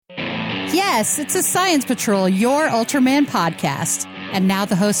Yes, it's a Science Patrol, your Ultraman podcast. And now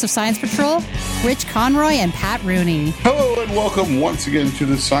the hosts of Science Patrol, Rich Conroy and Pat Rooney. Hello and welcome once again to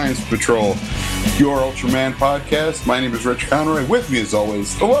the Science Patrol, your Ultraman podcast. My name is Rich Conroy. With me, as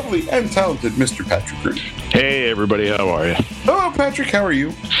always, the lovely and talented Mr. Patrick Rooney. Hey, everybody. How are you? Hello, Patrick. How are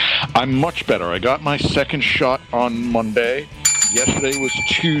you? I'm much better. I got my second shot on Monday. Yesterday was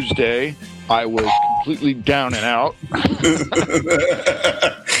Tuesday. I was completely down and out.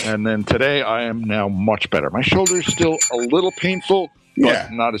 And then today, I am now much better. My shoulder is still a little painful,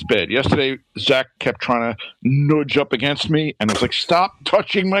 but not as bad. Yesterday, Zach kept trying to nudge up against me, and I was like, stop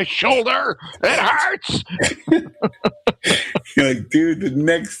touching my shoulder. It hurts. You're like, dude, the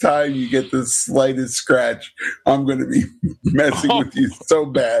next time you get the slightest scratch, I'm going to be messing with you so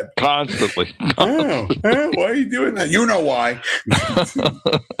bad. Constantly. Oh, why are you doing that? You know why.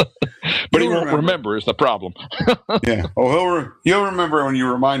 But he won't remember is the problem. Yeah. Oh, he'll remember when you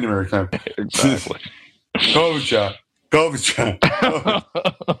remind him every time. Exactly. Kovacha.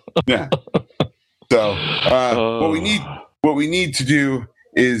 Yeah. So what we need to do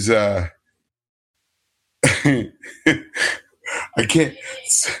is I can't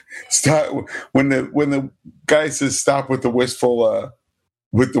stop when the guy says stop with the wistful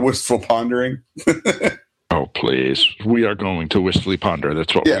pondering. Oh, please. We are going to wistfully ponder.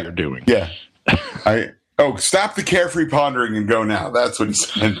 That's what we are doing. Yeah. Stop the carefree pondering and go now. That's what he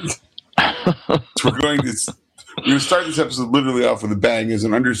said. So we're going to start this episode literally off with a bang as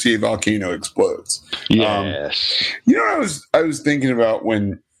an undersea volcano explodes. Yes. You know what I was thinking about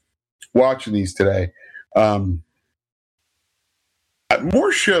when watching these today? More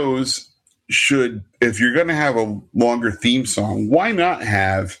shows should, if you're going to have a longer theme song, why not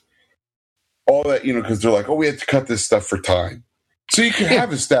have all that, because they're like, oh, we have to cut this stuff for time. So you could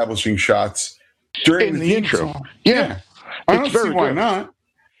have establishing shots during the intro. Song. Yeah. I don't see why not.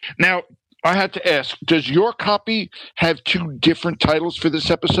 Now, I had to ask, does your copy have two different titles for this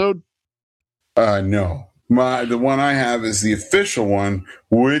episode? No. The one I have is the official one,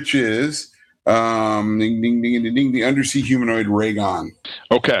 which is the Undersea Humanoid Raygon.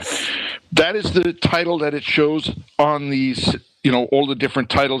 Okay. That is the title that it shows on these, all the different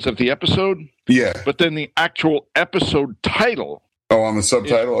titles of the episode. Yeah. But then the actual episode title. Oh, on the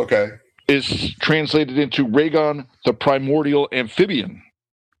subtitle? Okay. Is translated into Raygon, the Primordial Amphibian.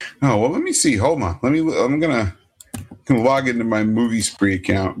 Oh, well, let me see. Hold on. I'm gonna log into my Movie Spree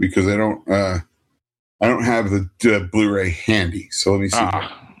account because I don't have the Blu-ray handy. So let me see.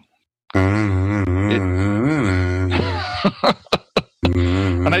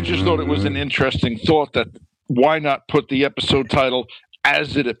 And I just thought it was an interesting thought that why not put the episode title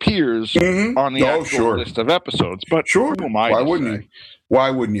as it appears on the actual list of episodes? But sure, why wouldn't you? Why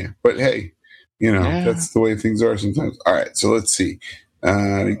wouldn't you? But hey, that's the way things are sometimes. All right, so let's see.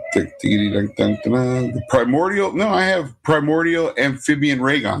 The Primordial. No, I have Primordial Amphibian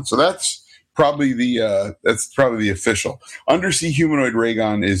Raygon. So that's probably the official. Undersea Humanoid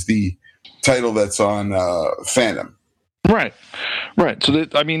Raygon is the title that's on Fandom. Right. So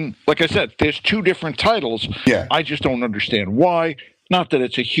like I said, there's two different titles. Yeah. I just don't understand why. Not that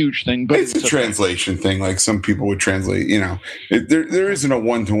it's a huge thing, but it's a translation thing. Like some people would translate. There isn't a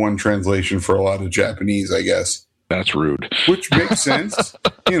one-to-one translation for a lot of Japanese, I guess. That's rude. Which makes sense.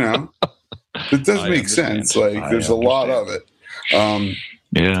 It does make sense. Like there's a lot of it.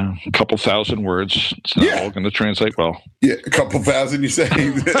 Yeah, a couple thousand words. It's not all going to translate well. Yeah, a couple thousand, you say.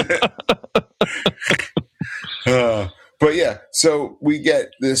 But yeah, so we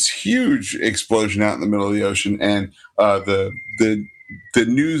get this huge explosion out in the middle of the ocean, and the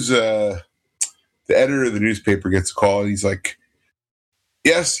news, the editor of the newspaper gets a call, and he's like,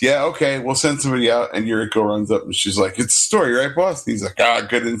 "Yes, yeah, okay, we'll send somebody out." And Yuriko runs up, and she's like, "It's a story, right, boss?" And he's like,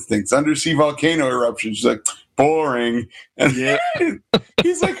 good instincts. Undersea volcano eruption. She's like, boring. And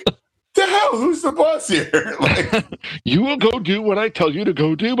he's like, the hell? Who's the boss here? Like, you will go do what I tell you to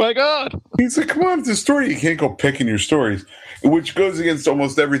go do, my God. He's like, come on, it's a story. You can't go picking your stories, which goes against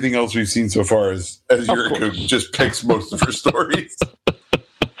almost everything else we've seen so far as Yuriko just picks most of her stories.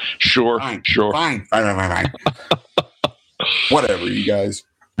 Sure. Fine. Whatever, you guys.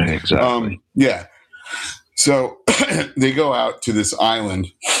 Exactly. Yeah. So they go out to this island.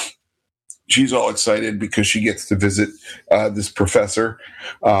 She's all excited because she gets to visit this professor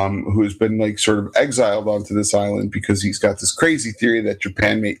who's been sort of exiled onto this island because he's got this crazy theory that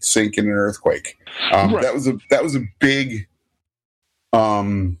Japan may sink in an earthquake. Right. That was a big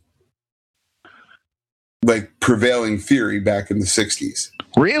prevailing theory back in the 60s.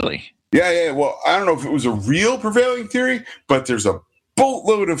 Really? Yeah. Well, I don't know if it was a real prevailing theory, but there's a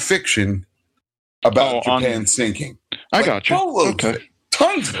boatload of fiction about Japan sinking. I got you. Okay.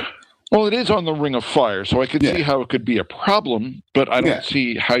 Tons of it. Well, it is on the Ring of Fire, so I could see how it could be a problem, but I don't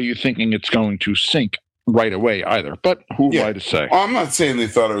see how you're thinking it's going to sink right away either. But who am I to say? Well, I'm not saying they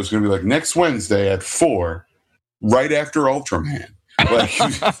thought it was going to be like next Wednesday at 4, right after Ultraman. Like,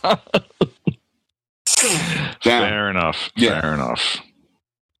 fair enough. Yeah. Fair enough.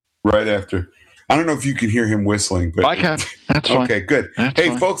 Right after. I don't know if you can hear him whistling, but I can. That's fine. Okay, good. That's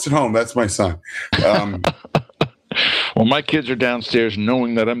fine. Folks at home, that's my son. Well, my kids are downstairs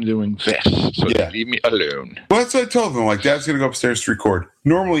knowing that I'm doing this, so they leave me alone. Well, that's what I told them. Like, Dad's going to go upstairs to record.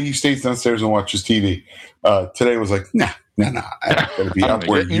 Normally, he stays downstairs and watches TV. Today was like, nah. I got to be up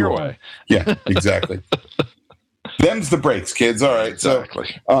where you are. Yeah, exactly. Them's the breaks, kids. All right.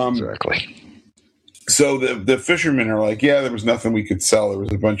 Exactly. So the fishermen are like, yeah, there was nothing we could sell. There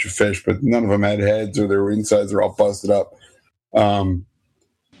was a bunch of fish, but none of them had heads or their insides are all busted up.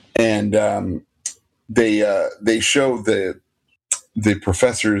 They show the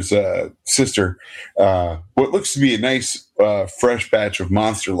professor's sister what looks to be a nice fresh batch of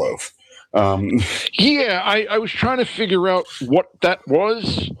Monster Loaf. I was trying to figure out what that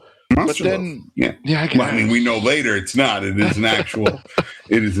was. Monster Loaf. I mean, we know later it's not. It is an actual.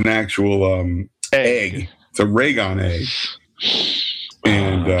 It is an actual egg. It's a Raygon egg.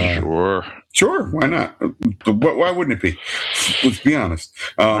 And sure, why not? Why wouldn't it be? Let's be honest.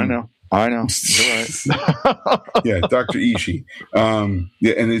 I know. You're right. Yeah, Dr. Ishii. And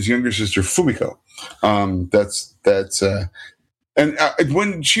his younger sister Fumiko. And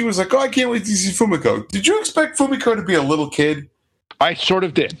when she was like, "Oh, I can't wait to see Fumiko," did you expect Fumiko to be a little kid? I sort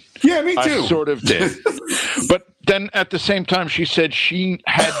of did. Yeah, me too. I sort of did. But then at the same time, she said she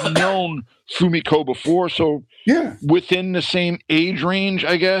had known Fumiko before, so within the same age range,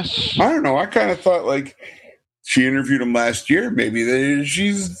 I guess. I don't know. I kind of thought like she interviewed him last year. Maybe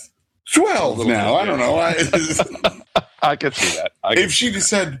she's 12 now. I don't know. I could see that. If she just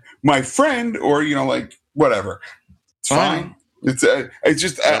said my friend, or like whatever, it's fine. It's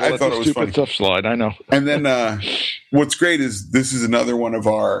just I thought it was funny. Tough slide. I know. And then what's great is this is another one of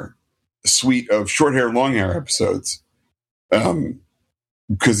our suite of short hair, long hair episodes.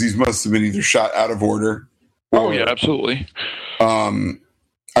 Because these must have been either shot out of order. Or, absolutely.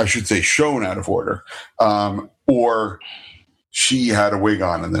 I should say shown out of order. Or she had a wig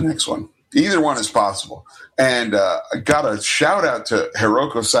on in the next one. Either one is possible. And I got a shout out to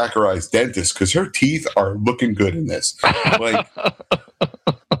Hiroko Sakurai's dentist because her teeth are looking good in this.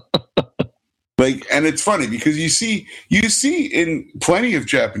 And it's funny because you see in plenty of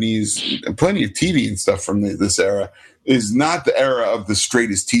TV and stuff from this era is not the era of the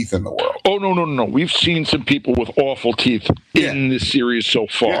straightest teeth in the world. Oh, no. We've seen some people with awful teeth in this series so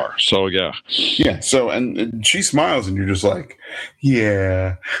far. Yeah. So, yeah. Yeah. So, and she smiles and you're just like,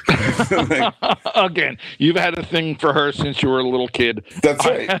 yeah. Again, you've had a thing for her since you were a little kid. That's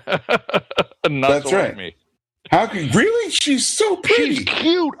right. That's right. Me. How can really? She's so pretty. She's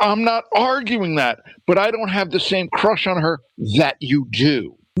cute. I'm not arguing that, but I don't have the same crush on her that you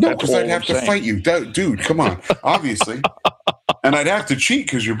do. No, because I'd have to fight you, dude. Come on, obviously, and I'd have to cheat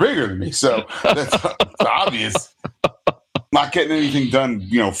because you're bigger than me. So that's obvious. Not getting anything done,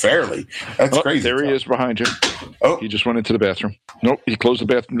 fairly. That's crazy. There he is behind you. Oh, he just went into the bathroom. Nope, he closed the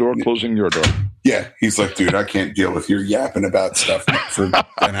bathroom door, closing your door. Yeah, he's like, dude, I can't deal with your yapping about stuff for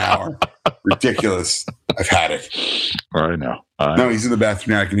an hour. Ridiculous. I've had it. I know. No, he's in the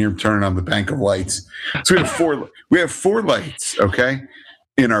bathroom now. I can hear him turning on the bank of lights. So we have four lights, okay,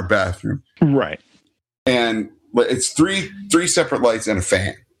 in our bathroom. Right. And it's three separate lights and a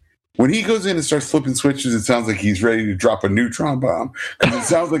fan. When he goes in and starts flipping switches, it sounds like he's ready to drop a neutron bomb. Because it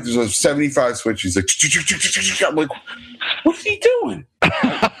sounds like there's 75 switches. Like, I'm like, what's he doing?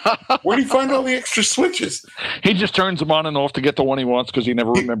 Where do you find all the extra switches? He just turns them on and off to get the one he wants because he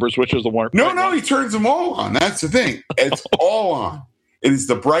never remembers which is the one. No, he turns them all on. That's the thing. It's all on. It is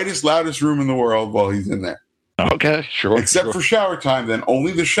the brightest, loudest room in the world while he's in there. Okay, sure. Except for shower time, then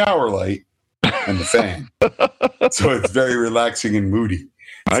only the shower light and the fan. So it's very relaxing and moody.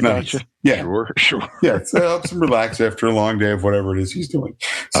 It's I nice. gotcha. Yeah, sure. Yeah, it helps him relax after a long day of whatever it is he's doing.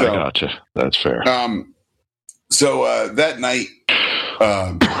 So, I gotcha. That's fair. So that night,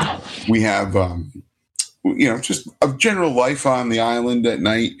 we have just a general life on the island at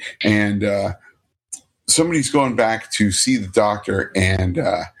night, and somebody's going back to see the doctor, and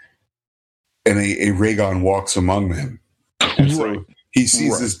a Raygon walks among them. And so he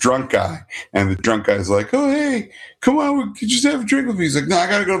sees this drunk guy, and the drunk guy's like, "Oh, hey, come on, we just have a drink with me." He's like, "No, I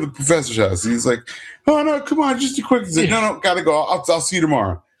got to go to the professor's house." And he's like, "Oh, no, come on, just a quick." He's like, "No, got to go. I'll see you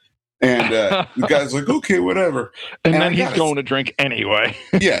tomorrow." And the guy's like, okay, whatever. And then he's going to drink anyway.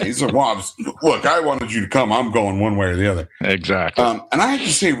 Yeah, he's like, well, look, I wanted you to come. I'm going one way or the other. Exactly. And I have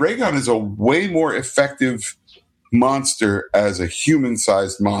to say, Raygon is a way more effective monster as a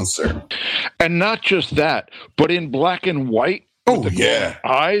human-sized monster. And not just that, but in black and white. Oh, yeah.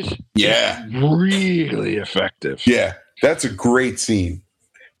 Eyes. Yeah. Really effective. Yeah. That's a great scene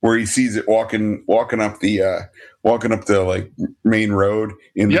where he sees it walking up the like main road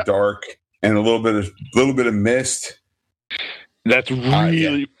in the dark and a little bit of mist. That's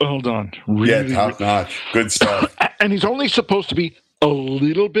really well done. Really, top notch. Good stuff. And he's only supposed to be a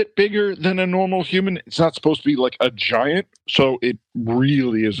little bit bigger than a normal human. It's not supposed to be like a giant, so it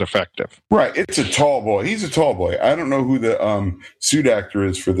really is effective. Right. It's a tall boy. He's a tall boy. I don't know who the suit actor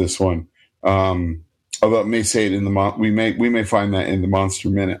is for this one. Although it may say it in the we may find that in the Monster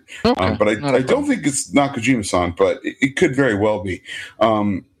Minute. Okay, but I don't think it's Nakajima-san, but it could very well be.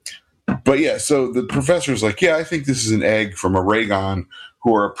 But yeah, so the professor's like, yeah, I think this is an egg from a Raygon,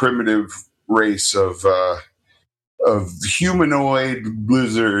 who are a primitive race of humanoid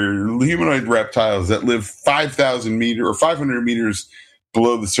reptiles that live 5,000 meters or 500 meters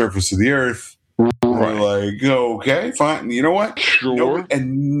below the surface of the earth. Right. We're like, okay, fine. You know what? Sure.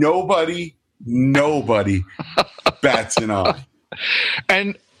 Nobody bats an eye.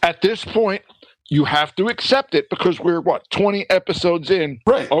 And at this point, you have to accept it because we're 20 episodes in.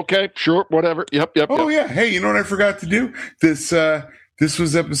 Right. Okay, sure, whatever. Yep. Oh, yeah. Hey, you know what I forgot to do? This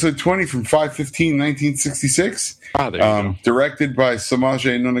was episode 20 from 5/15/1966. There you go. Directed by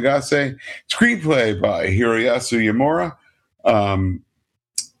Samaje Nonagase. Screenplay by Hiroyasu Yamura.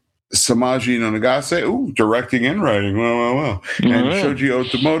 Samaji Nonagase, directing and writing. Well. And Shoji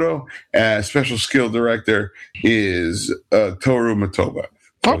Otomoto. Special skill director is Toru Matoba.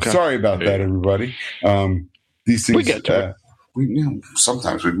 So sorry about that, everybody. These things we get to it.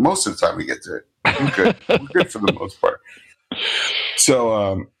 Sometimes most of the time we get to it. We're good. We're good for the most part.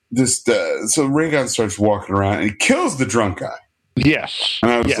 So so Raygon starts walking around and he kills the drunk guy. Yes.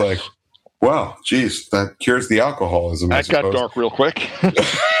 And I was like, well, geez, that cures the alcoholism. That got dark real quick.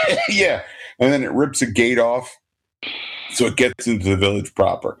 Yeah. And then it rips a gate off so it gets into the village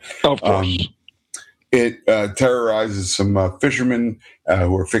proper. Of course. It terrorizes some fishermen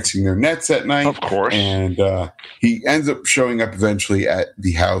who are fixing their nets at night. Of course. And he ends up showing up eventually at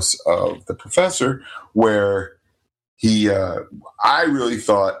the house of the professor, where I really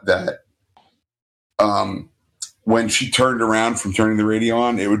thought that when she turned around from turning the radio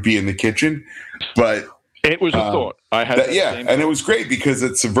on, it would be in the kitchen. But it was a thought. I had and it was great because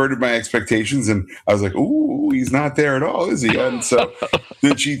it subverted my expectations, and I was like, "Ooh, he's not there at all, is he?" And so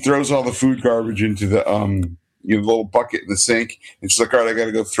then she throws all the food garbage into the little bucket in the sink, and she's like, "All right, I got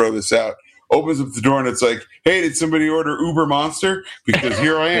to go throw this out." Opens up the door, and it's like, "Hey, did somebody order Uber Monster? Because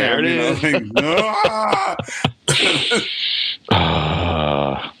here I am." There it is.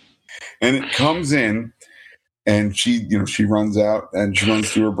 And it comes in. And she runs out and she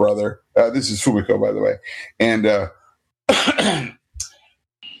runs to her brother. This is Fumiko, by the way. And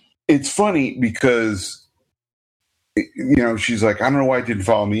it's funny because, she's like, I don't know why it didn't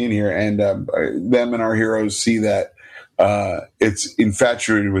follow me in here. And them and our heroes see that it's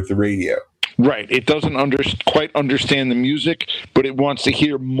infatuated with the radio. Right. It doesn't quite understand the music, but it wants to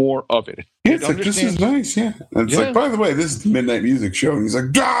hear more of it. Yeah, it's like, this is nice, yeah. And it's like, by the way, this is the Midnight Music Show. And he's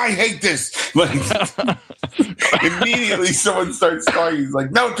like, I hate this. Like, immediately someone starts talking. He's like,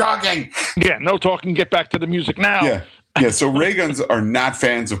 no talking. Yeah, no talking. Get back to the music now. Yeah, so Rayguns are not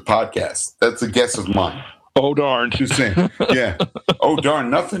fans of podcasts. That's a guess of mine. Oh, darn. Just saying. Yeah. Oh, darn,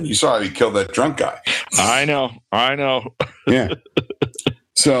 nothing. You saw how he killed that drunk guy. I know. Yeah.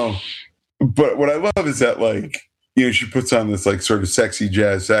 So... But what I love is that, she puts on this, sort of sexy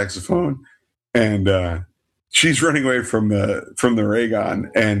jazz saxophone, and she's running away from the Raygon,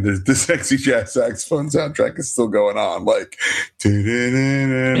 and the sexy jazz saxophone soundtrack is still going on, she's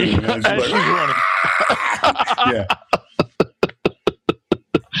running. Yeah.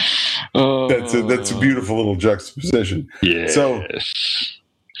 That's a beautiful little juxtaposition. Yes. So,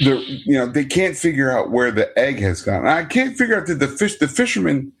 they can't figure out where the egg has gone. I can't figure out the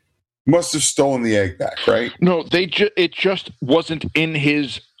fisherman must have stolen the egg back, right? No, it just wasn't in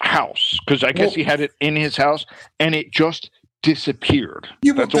his house, because I guess he had it in his house and it just disappeared.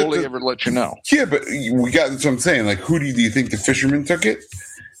 Yeah, that's all they ever let you know. Yeah, but that's what I'm saying. Who do you think the fisherman took it?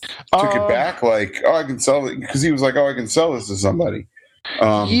 Took it back? I can sell it, because he was like, I can sell this to somebody.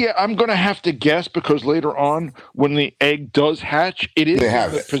 Yeah, I'm going to have to guess, because later on, when the egg does hatch, it is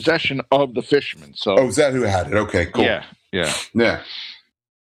in the possession of the fisherman. So, is that who had it? Okay, cool. Yeah.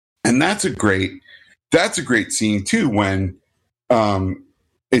 And that's a great scene too, when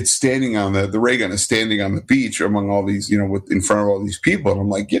it's standing on the ray gun is standing on the beach among all these, in front of all these people, and I'm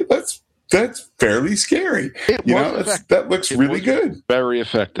like, yeah, that's fairly scary. That looks really good, very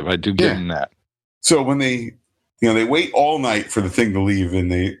effective. I do give them that. So when they wait all night for the thing to leave,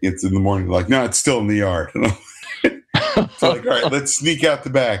 and it's in the morning, like, no, it's still in the yard. So like, all right, let's sneak out the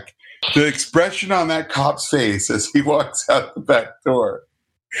back. The expression on that cop's face as he walks out the back door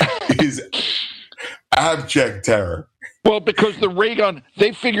is abject terror. Well, because the ray gun,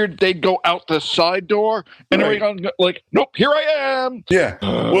 they figured they'd go out the side door, and the ray gun, like, nope, here I am. Yeah.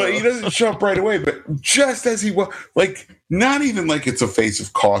 Well, he doesn't show up right away, but just as he like, not even like it's a face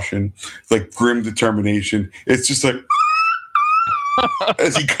of caution, like grim determination. It's just like,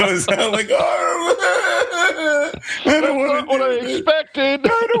 as he goes out, like, oh, I don't want what I expected.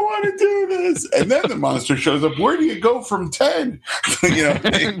 I don't want to do this. And then the monster shows up. Where do you go from 10?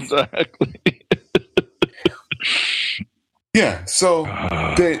 Exactly. Yeah, so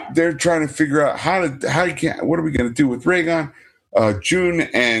they're trying to figure out what are we going to do with Raygon? June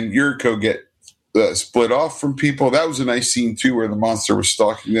and Yuriko get split off from people. That was a nice scene too, where the monster was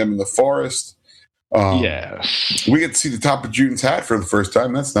stalking them in the forest. Yes, we get to see the top of June's hat for the first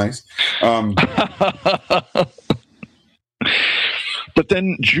time. That's nice. But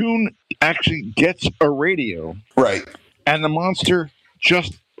then June actually gets a radio, right? And the monster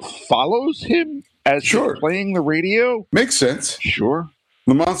just follows him as he's playing the radio. Makes sense. Sure.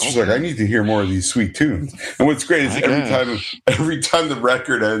 The monster's like, I need to hear more of these sweet tunes. And what's great is every time the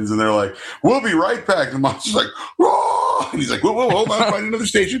record ends and they're like, we'll be right back, the monster's like, whoa! And he's like, whoa, hold on, find another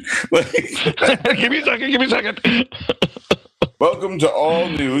station. Like, give me a second. Welcome to All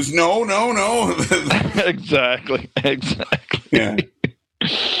News. No. Exactly. Yeah.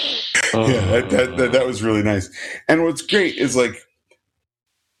 That was really nice. And what's great is like,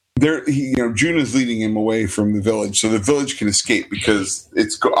 June is leading him away from the village, so the village can escape because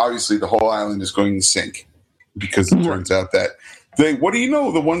obviously the whole island is going to sink because it turns out that what do you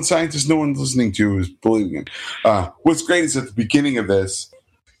know? The one scientist no one's listening to is believing him. What's great is at the beginning of this,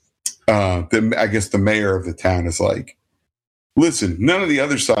 I guess the mayor of the town is like, listen, none of the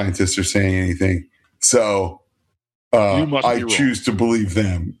other scientists are saying anything, so I choose to believe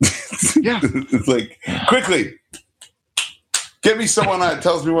them. Yeah. It's like, quickly, get me someone that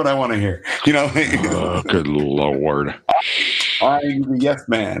tells me what I want to hear. Good Lord. I'm the yes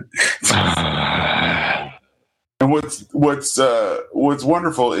man. And what's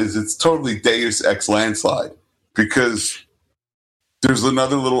wonderful is it's totally Deus Ex Landslide, because there's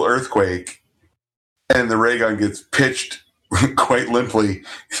another little earthquake and the ray gun gets pitched quite limply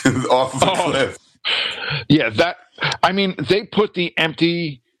off of a cliff. Yeah, they put the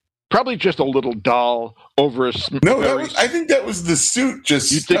empty, probably just a little doll over a... I think that was the suit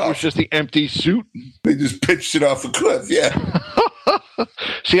just... You think it was just the empty suit? They just pitched it off the cliff, yeah.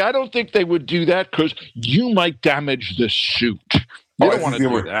 See, I don't think they would do that because you might damage the suit. You don't want to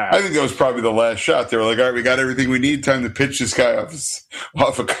do that. I think that was probably the last shot. They were like, all right, we got everything we need. Time to pitch this guy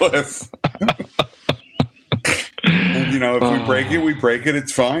off a cliff. And, if we break it.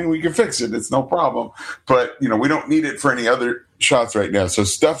 It's fine. We can fix it. It's no problem. But, we don't need it for any other shots right now. So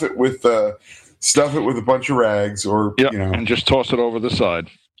stuff it with a bunch of rags and just toss it over the side.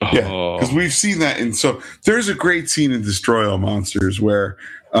 Yeah, because we've seen that. And so there's a great scene in Destroy All Monsters where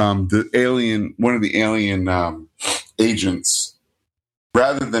one of the alien agents,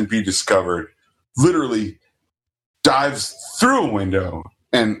 rather than be discovered, literally dives through a window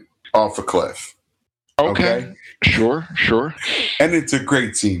and off a cliff. Okay. Sure. And it's a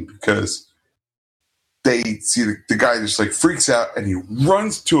great scene because they see the guy just like freaks out and he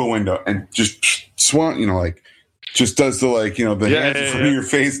runs to a window and just just does the the hands in front of your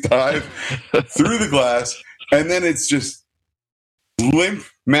face dive through the glass, and then it's just limp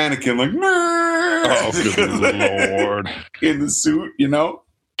mannequin like, oh good Lord, in the suit, in the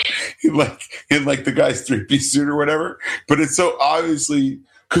guy's 3-piece suit or whatever. But it's so obviously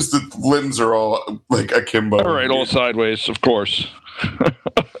because the limbs are all like akimbo. All right, all sideways, of course.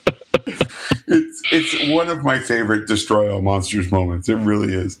 It's one of my favorite Destroy All Monsters moments. It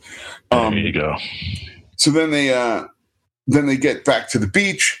really is. There you go. So then they get back to the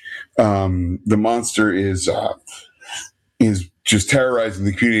beach. The monster is just terrorizing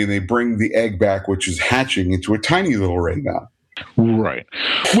the community, and they bring the egg back, which is hatching into a tiny little ray gun. Right,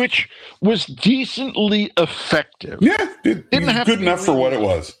 which was decently effective. Yeah, it was good enough for what it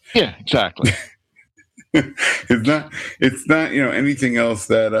was. Yeah, exactly. It's not anything else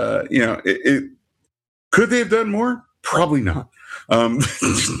that it could they have done more? Probably not.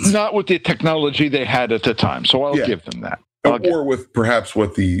 Not with the technology they had at the time, so I'll give them that. Or with perhaps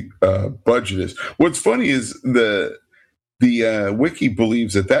what the budget is. What's funny is the the wiki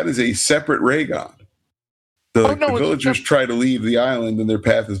believes that is a separate ray gun. The villagers try to leave the island and their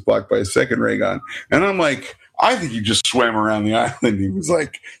path is blocked by a second ray gun. And I'm like, I think he just swam around the island. He was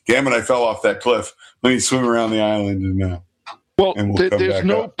like, damn it, I fell off that cliff. Let me swim around the island and there's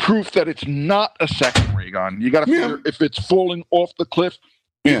no proof that it's not a second ray gun. You got to figure if it's falling off the cliff,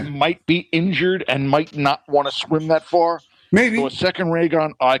 it might be injured and might not want to swim that far. Maybe. So a second ray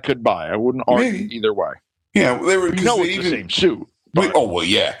gun I could buy. I wouldn't argue either way. Yeah, well, it's the same suit. They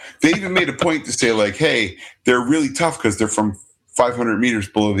even made a point to say, like, hey, they're really tough because they're from 500 meters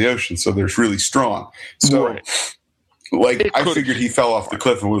below the ocean, so they're really strong. So, I figured he fell off the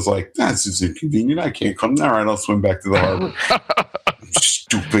cliff and was like, this is inconvenient. I can't come. All right, I'll swim back to the harbor.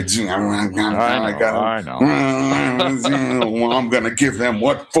 Stupid. I know. I'm going to give them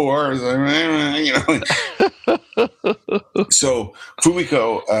what for? So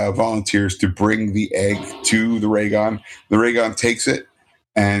Fumiko volunteers to bring the egg to the Raygon. The Raygon takes it,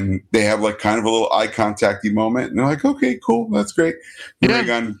 and they have like kind of a little eye contacty moment. And they're like, okay, cool, that's great.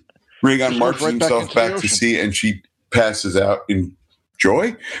 Raygon marches himself back to sea, and she passes out in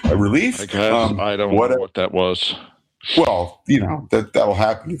joy, relief. I guess I don't know what that was. Well, that'll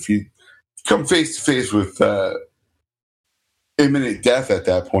happen if you come face to face with imminent death at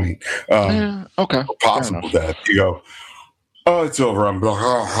that point. Okay. Possible death. You go, oh, it's over. I'm going,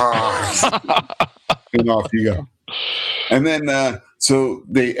 and off you go. And then, so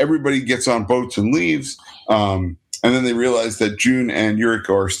everybody gets on boats and leaves. And then they realize that June and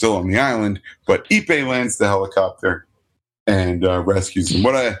Yuriko are still on the island, but Ippei lands the helicopter and rescues them.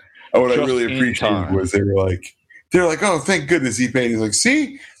 What I really appreciated was they're like, oh, thank goodness, Ippei. And he's like,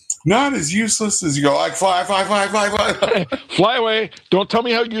 see, not as useless as you go, like, fly. Fly away. Don't tell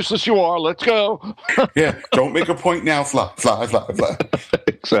me how useless you are. Let's go. Yeah, don't make a point now. Fly.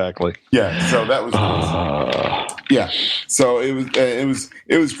 Exactly. Yeah, so that was yeah. So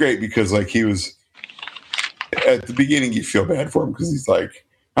it was great because, like, he was, at the beginning you feel bad for him because he's like,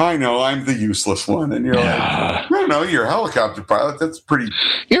 I know, I'm the useless one. And you're like, no, you're a helicopter pilot. That's pretty.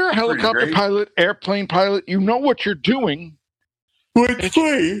 You're a helicopter pilot, airplane pilot. You know what you're doing. What's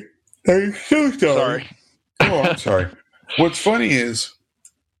funny? I'm so sorry. Oh, I'm sorry. What's funny is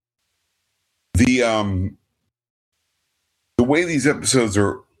the way these episodes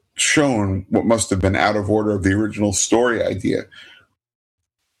are shown, what must have been out of order of the original story idea.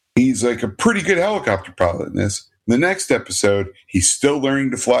 He's like a pretty good helicopter pilot in this. The next episode, he's still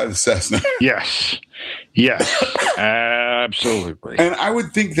learning to fly the Cessna. Yes, absolutely. And I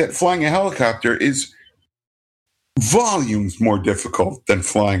would think that flying a helicopter is volumes more difficult than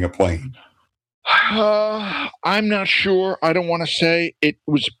flying a plane. I'm not sure. I don't want to say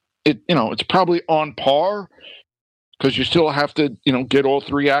it's probably on par because you still have to, get all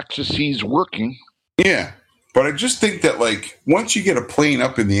three axes working. Yeah. But I just think that, like, once you get a plane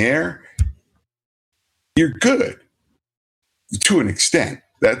up in the air, you're good to an extent.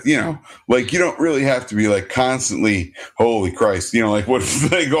 That, like, you don't really have to be, like, constantly, holy Christ, like, what,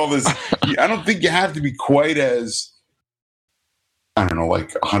 like, all this. I don't think you have to be quite as, I don't know,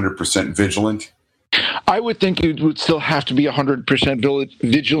 like, 100% vigilant. I would think you would still have to be 100%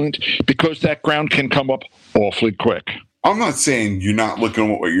 vigilant because that ground can come up awfully quick. I'm not saying you're not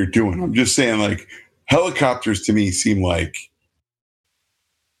looking at what you're doing. I'm just saying, like, helicopters to me seem like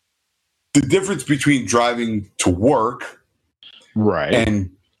the difference between driving to work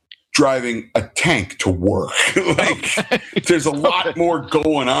and driving a tank to work. Like, there's a lot more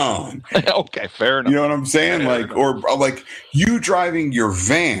going on. Okay, fair enough. You know what I'm saying? Or like you driving your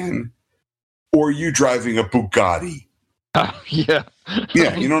van or you driving a Bugatti. Yeah,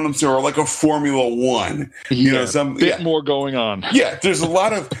 you know what I'm saying? Or like a Formula One. Some bit more going on. Yeah, there's a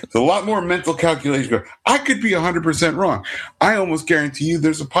lot more mental calculation. I could be 100% wrong. I almost guarantee you,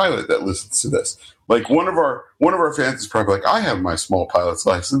 there's a pilot that listens to this. Like one of our fans is probably like, I have my small pilot's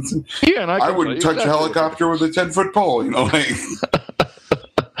license, and I wouldn't touch a helicopter with a 10-foot pole.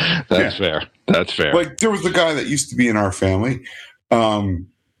 That's fair. That's fair. Like there was a guy that used to be in our family, who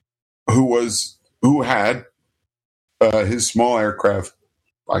had. His small aircraft,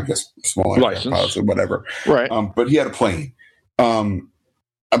 I guess, small aircraft pilots or whatever. Right. But he had a plane.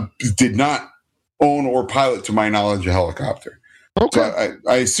 Did not own or pilot, to my knowledge, a helicopter. Okay. So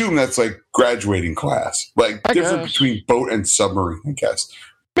I assume that's like graduating class, like different between boat and submarine, I guess.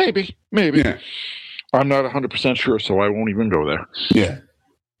 Maybe. Yeah. I'm not 100% sure, so I won't even go there. Yeah.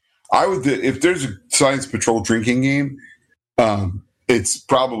 I would, if there's a Science Patrol drinking game, it's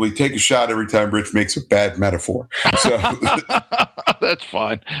probably take a shot every time Rich makes a bad metaphor. So that's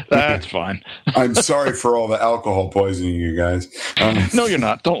fine. That's fine. I'm sorry for all the alcohol poisoning, you guys. No, you're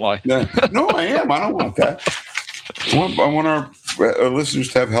not. Don't lie. No, I am. I don't want that. I want our listeners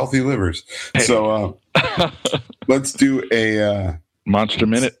to have healthy livers. Hey. So let's do a Monster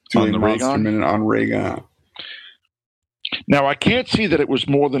Minute on the Monster Minute on Raygon. Now, I can't see that it was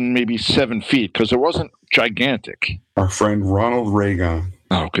more than maybe 7 feet because it wasn't gigantic. Our friend Ronald Raygon.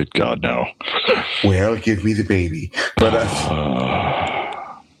 Oh, good God, no. Well, give me the baby. But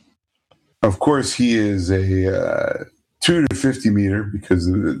of course, he is a 2 to 50 meter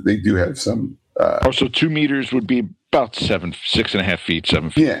because they do have some. So 2 meters would be about 6.5 feet,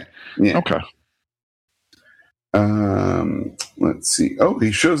 7 feet. Yeah. Okay. Let's see. Oh,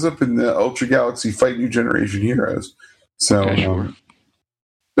 he shows up in the Ultra Galaxy Fight New Generation Heroes. So, okay, sure.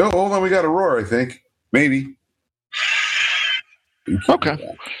 Oh, hold on. We got a roar, I think. Maybe. Okay.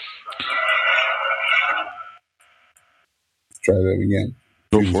 Let's try that again.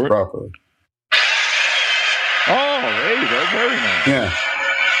 Go for it. Properly. Oh, there you go. Very nice. Yeah.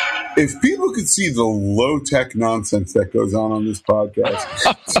 If people could see the low-tech nonsense that goes on this podcast.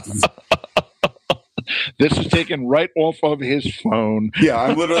 This is taken right off of his phone. Yeah,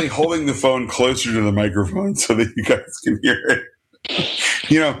 I'm literally holding the phone closer to the microphone so that you guys can hear it.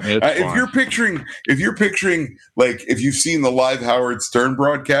 You know, if you're picturing, like, if you've seen the live Howard Stern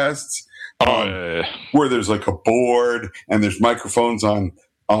broadcasts, where there's like a board and there's microphones on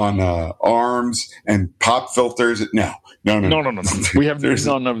arms and pop filters. No. We have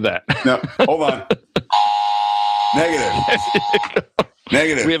none of that. No, hold on. Negative.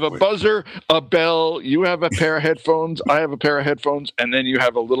 We have a buzzer, a bell. You have a pair of headphones. I have a pair of headphones, and then you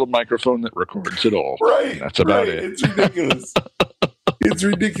have a little microphone that records it all. Right. That's about it. It's ridiculous. It's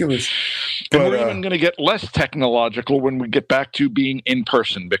ridiculous. And we're even going to get less technological when we get back to being in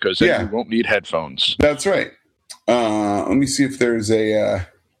person because then we won't need headphones. That's right. Let me see if there's a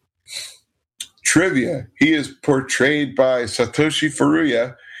trivia. He is portrayed by Satoshi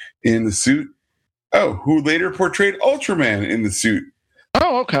Furuya in the suit. Oh, who later portrayed Ultraman in the suit.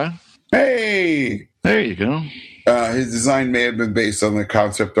 Oh, okay. Hey! There you go. His design may have been based on the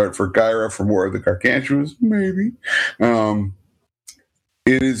concept art for Gyra from War of the Gargantuas. Maybe.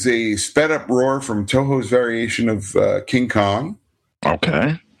 It is a sped-up roar from Toho's variation of King Kong.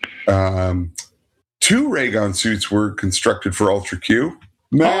 Okay. 2 Raygon suits were constructed for Ultra Q.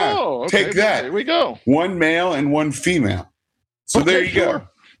 Matt, okay. Take that. There we go. 1 male and 1 female. So there you go.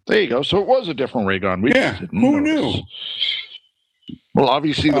 There you go. So it was a different Raygon. Who knew? Well,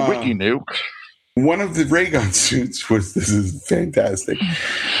 obviously the wiki knew. One of the Raygon suits this is fantastic.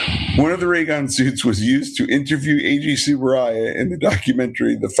 One of the Raygon suits was used to interview Eiji Tsuburaya in the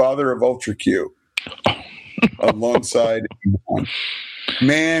documentary The Father of Ultra Q alongside Iman.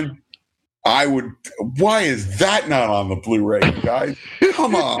 Man, why is that not on the Blu-ray, guys?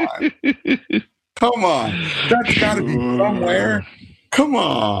 Come on. That's got to be somewhere. Come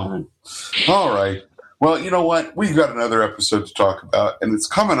on. All right. Well, you know what? We've got another episode to talk about, and it's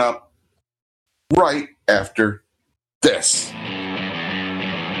coming up right after this.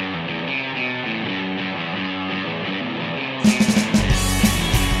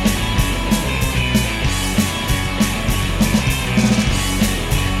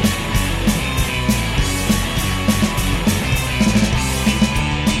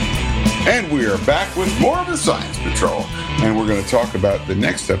 And we are back with more of the Science Patrol. And we're going to talk about the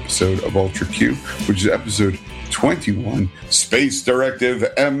next episode of Ultra Q, which is episode 21, Space Directive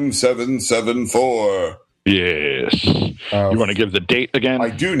M774. Yes. You want to give the date again? I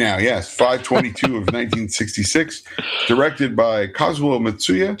do now, yes. 5/22 of 1966. Directed by Kazuo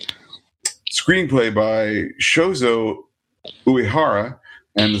Matsuya. Screenplay by Shozo Uehara.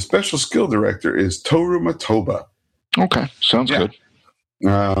 And the special skill director is Toru Matoba. Okay, sounds good.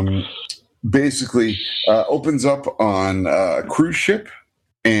 Basically opens up on a cruise ship,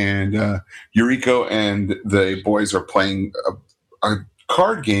 and Yuriko and the boys are playing a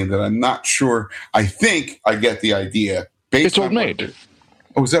card game that I'm not sure. I think I get the idea. It's Old Maid.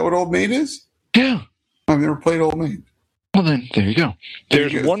 Oh, is that what Old Maid is? Yeah. I've never played Old Maid. Well, then, there you go.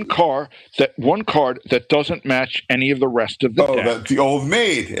 There's one card that doesn't match any of the rest of the deck. That's the Old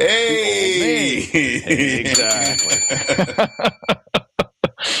Maid. Hey! Exactly.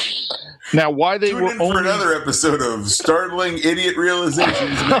 Now, why they Tune were in for another episode of Startling Idiot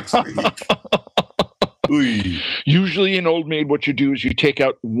Realizations next week. Usually in Old Maid, what you do is you take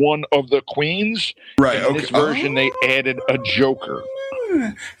out one of the queens. Right. In this version, they added a joker.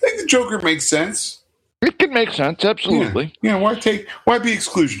 I think the joker makes sense. It can make sense, absolutely. Yeah, why be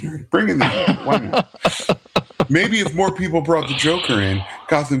exclusionary? Bring in the why not? Maybe if more people brought the Joker in,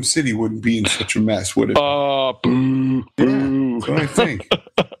 Gotham City wouldn't be in such a mess, would it? Boo. Yeah, that's what I think.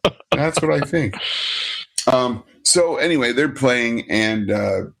 That's what I think. So anyway, they're playing, and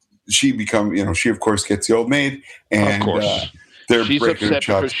she she of course gets the old maid, and of course. She's upset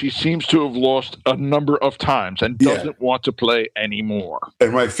because she seems to have lost a number of times and doesn't want to play anymore.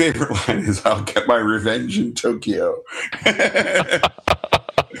 And my favorite line is, "I'll get my revenge in Tokyo."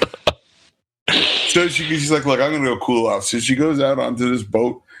 So she's like, "Look, I'm going to go cool off." So she goes out onto this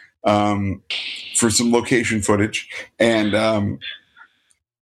boat for some location footage, and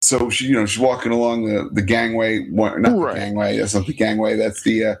so she's walking along the gangway. The gangway. That's not the gangway. That's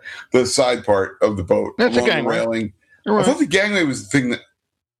the side part of the boat. That's a gangway. Railing. Right. I thought the gangway was the thing that...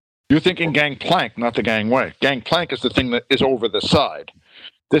 You're thinking gangplank, not the gangway. Gangplank is the thing that is over the side.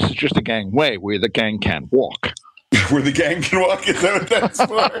 This is just a gangway where the gang can walk. Where the gang can walk? Is that what that's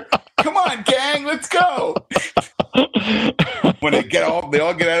for? Come on, gang, let's go! When they all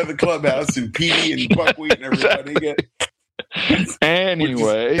get out of the clubhouse, and Petey and Buckwheat and everybody get...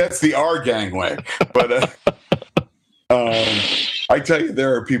 Anyway. That's the R gangway. But I tell you,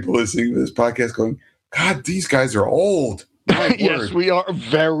 there are people listening to this podcast going, God, these guys are old. Yes, we are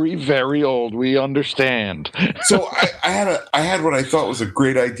very, very old. We understand. So I had what I thought was a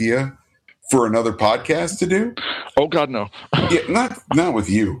great idea for another podcast to do. Oh God, no. Yeah, not with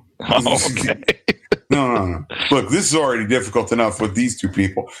you. Okay. No. Look, this is already difficult enough with these two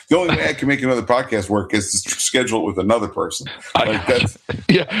people. The only way I can make another podcast work is to schedule it with another person.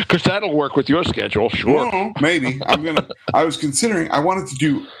 Because that'll work with your schedule, sure. No, maybe. I was considering. I wanted to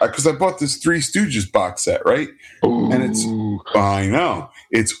do because I bought this Three Stooges box set, right? Ooh. And I know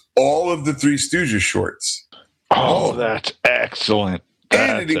it's all of the Three Stooges shorts. Oh, that's excellent.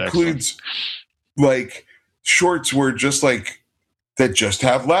 And it includes like shorts where just like. That just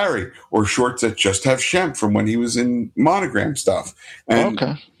have Larry, or shorts that just have Shemp from when he was in Monogram stuff.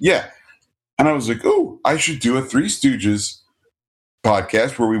 And yeah. And I was like, oh, I should do a Three Stooges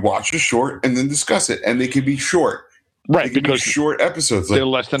podcast where we watch a short and then discuss it. And they can be short. Right. They can be short episodes. Like they're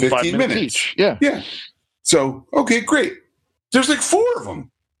less than 5 minutes each. Yeah. Yeah. So, okay, great. There's like 4 of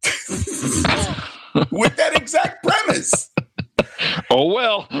them with that exact premise. Oh,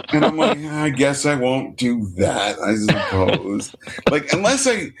 well. And I'm like, I guess I won't do that, I suppose. Like,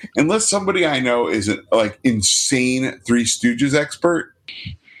 unless somebody I know is an like insane Three Stooges expert.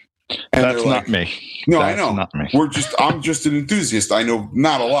 And that's not me. No, that's I know. Not me. I'm just an enthusiast. I know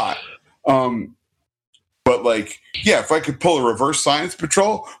not a lot. But like, yeah, if I could pull a reverse Science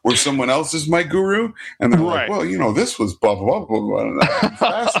Patrol where someone else is my guru, and they're like, well, this was blah, blah, blah, blah, blah. And that's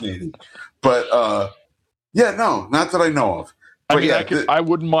fascinating. But yeah, no, not that I know of. I mean, I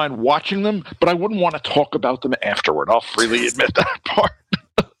wouldn't mind watching them, but I wouldn't want to talk about them afterward. I'll freely admit that part.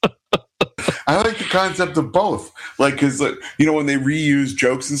 I like the concept of both. Like, because, when they reuse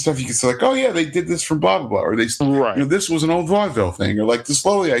jokes and stuff, you can say, like, oh, yeah, they did this from blah, blah, blah. Or this was an old vaudeville thing. Or, like, The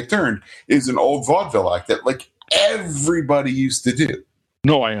Slowly I Turned is an old vaudeville act that, like, everybody used to do.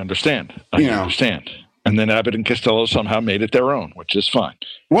 No, I understand. I understand. And then Abbott and Costello somehow made it their own, which is fine.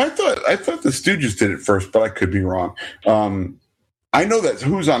 Well, I thought the Stooges did it first, but I could be wrong. I know that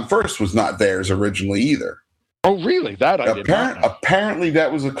Who's on First was not theirs originally either. Oh, really? That I did not know. Apparently,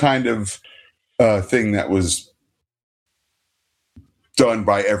 that was a kind of thing that was done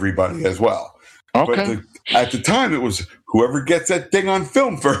by everybody as well. Okay. But at the time, it was whoever gets that thing on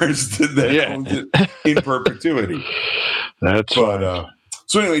film first that owns it in perpetuity. That's right.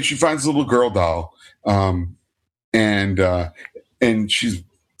 So anyway, she finds a little girl doll, and she's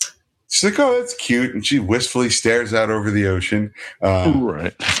like, oh, that's cute. And she wistfully stares out over the ocean.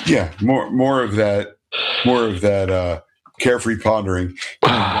 Right. Yeah. More of that carefree pondering.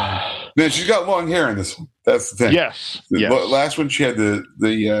 Now she's got long hair in this one. That's the thing. Yes. The last one, she had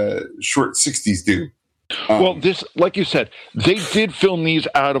the short 60s do. Well, this, like you said, they did film these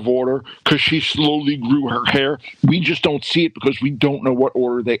out of order because she slowly grew her hair. We just don't see it because we don't know what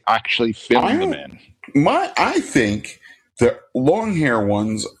order they actually filmed them in. I think the long hair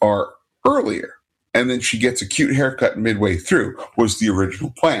ones are earlier, and then she gets a cute haircut midway through was the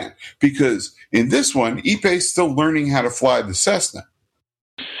original plan. Because in this one, Ippei's still learning how to fly the Cessna.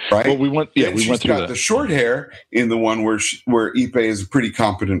 Right? Well, we went through that. She's got the short hair in the one where Ippei is a pretty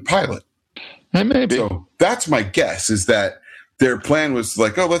competent pilot. Maybe. So that's my guess, is that their plan was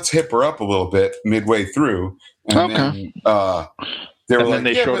like, oh, let's hip her up a little bit midway through. And then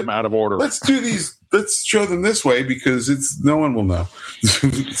they showed them out of order. Let's do these. Let's show them this way because no one will know.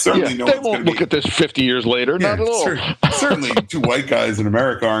 Certainly, they won't look at this 50 years later. Yeah, not at all. Certainly, 2 white guys in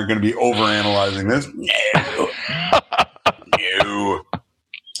America aren't going to be overanalyzing this. No.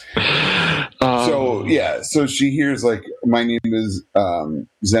 So she hears like, my name is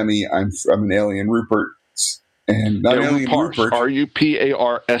Zemi. I'm an alien. Rupert And not only Rupars,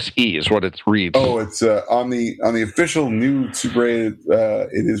 R-U-P-A-R-S-E is what it reads. Oh, it's on the official new Super 8.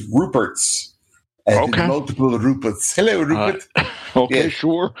 It is Rupert's. Okay. Multiple Ruperts. Hello, Rupert. Okay, yes.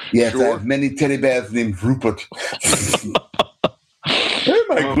 sure. Yes, sure. I have many teddy bears named Rupert. Oh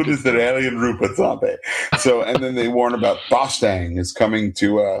my goodness, they're alien Ruperts, aren't they? So, and then they warn about Bostang is coming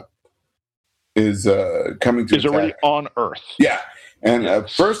to is already on Earth. Yeah, and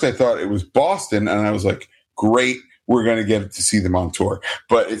at first I thought it was Boston, and I was like, great, we're going to get to see them on tour,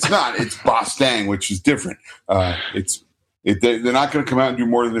 but it's not. It's Bostang, which is different. They're not going to come out and do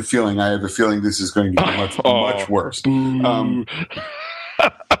more than a feeling. I have a feeling this is going to be much worse.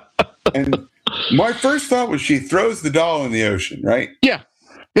 And my first thought was she throws the doll in the ocean, right? Yeah.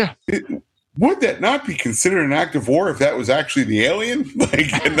 Would that not be considered an act of war if that was actually the alien?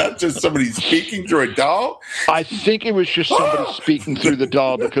 And not just somebody speaking through a doll? I think it was just somebody speaking through the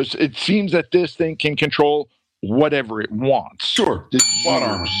doll, because it seems that this thing can control whatever it wants. Sure. Plot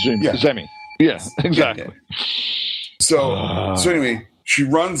armor. Zemi. Yeah, exactly. Yeah. So anyway, she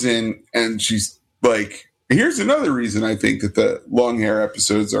runs in and she's like, here's another reason I think that the long hair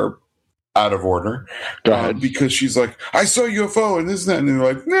episodes are out of order. Go ahead. Because she's like, I saw UFO and this and that. And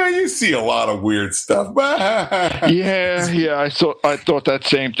they're like, no, you see a lot of weird stuff. Yeah. I thought that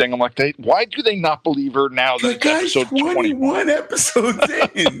same thing. I'm like, why do they not believe her now that it's episode 21 episodes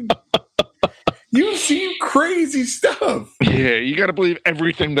in? You've seen crazy stuff. Yeah, you got to believe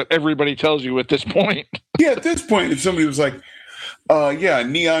everything that everybody tells you at this point. Yeah, at this point, if somebody was like, a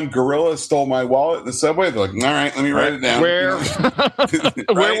neon gorilla stole my wallet in the subway, they're like, all right, let me write it down. Where? Right,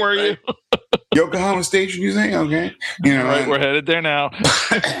 where were you? Yokohama Station, you say? Okay. Right, we're headed there now.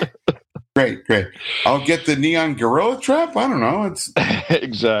 Great. I'll get the neon gorilla trap? I don't know. It's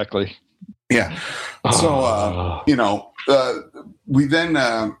exactly. Yeah. So,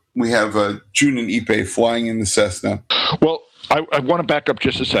 we have June and Ippei flying in the Cessna. Well, I want to back up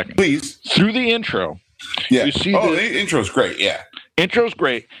just a second. Please. Through the intro. Yeah. You see the intro's great. Yeah. Intro's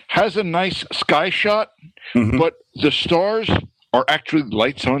great. Has a nice sky shot, but the stars are actually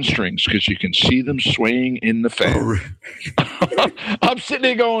lights on strings because you can see them swaying in the fan. I'm sitting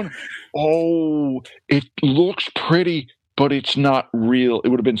there going, oh, it looks pretty, but it's not real. It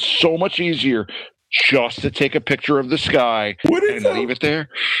would have been so much easier just to take a picture of the sky and leave it there.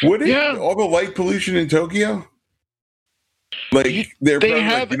 Would it? Yeah. All the light pollution in Tokyo? They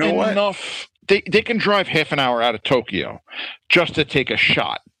have enough. They can drive half an hour out of Tokyo just to take a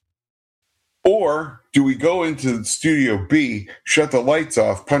shot. Or do we go into Studio B, shut the lights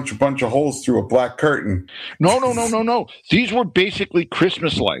off, punch a bunch of holes through a black curtain? No. These were basically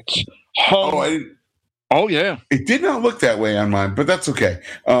Christmas lights. Oh, yeah. It did not look that way on mine, but that's okay.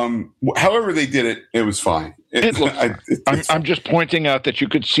 However they did it, it was fine. I'm just pointing out that you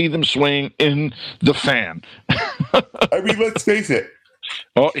could see them swaying in the fan. I mean, let's face it.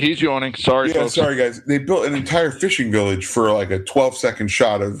 Oh, he's yawning. Sorry, folks. Sorry, guys. They built an entire fishing village for like a 12-second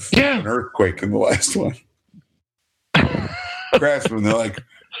shot of an earthquake in the last one. Craftsman, they're like,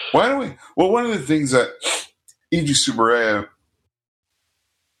 why don't we? Well, one of the things that Eiji Tsuburaya,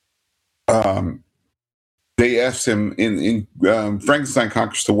 they asked him in Frankenstein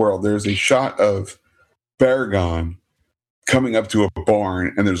Conquers the World, there's a shot of Baragon coming up to a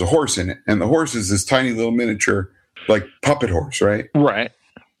barn, and there's a horse in it. And the horse is this tiny little miniature, like puppet horse, right? Right.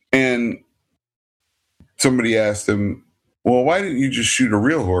 And somebody asked him, well, why didn't you just shoot a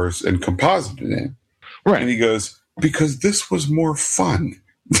real horse and composite it in? Right. And he goes, because this was more fun.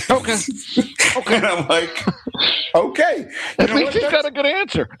 Okay. And I'm like, okay. At least he's got a good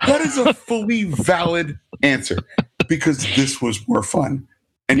answer. That is a fully valid answer, because this was more fun.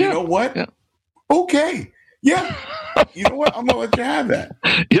 And you know what? Yeah. Okay. Yeah. You know what? I'm going to let you have that.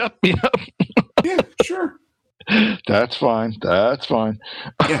 Yep. Yeah, sure. That's fine. Yeah,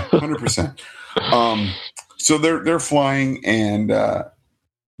 100%. So they're flying, and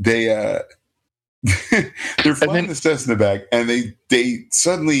they're flying the Cessna back, and they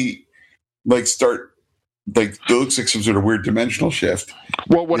suddenly start it looks like some sort of weird dimensional shift.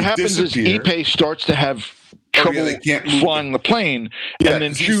 Well, what happens is Ippei starts to have trouble flying the plane, and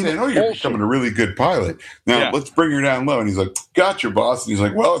then June saying, you're becoming a really good pilot. Now let's bring her down low. And he's like, gotcha, boss. And he's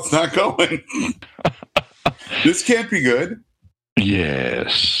like, well, it's not going. This can't be good.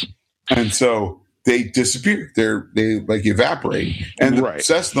 Yes. And so they disappear. They evaporate. And the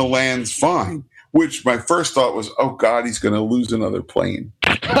Cessna lands fine, which my first thought was, oh, God, he's going to lose another plane.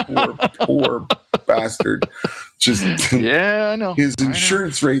 Poor bastard. Just I know. His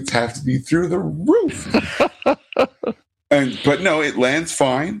insurance rates have to be through the roof. But no, it lands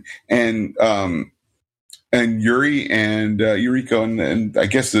fine. And Yuri and Yuriko and I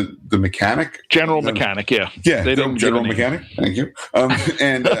guess the mechanic, general mechanic, yeah, they don't general mechanic. Thank you.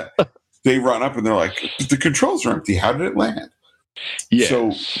 And they run up and they're like, the controls are empty. How did it land? Yes.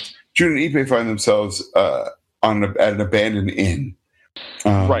 So Jun and Ippei find themselves at an abandoned inn,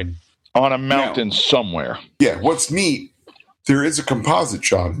 right on a mountain somewhere. Yeah. What's neat? There is a composite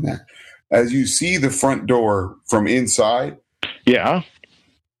shot in that. As you see the front door from inside, yeah,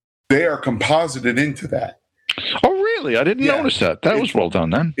 they are composited into that. Oh, really? I didn't notice that. That was well done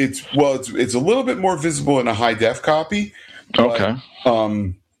then. It's a little bit more visible in a high def copy. But,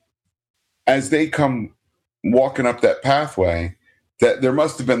 okay. As they come walking up that pathway, that there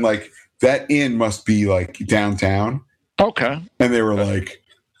must have been like that inn must be like downtown. Okay. And they were like,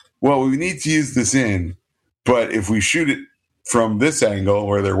 well, we need to use this inn, but if we shoot it from this angle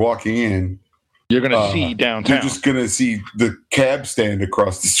where they're walking in, you're going to see downtown. You're just going to see the cab stand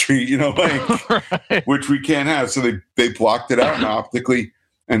across the street, right. Which we can't have. So they blocked it out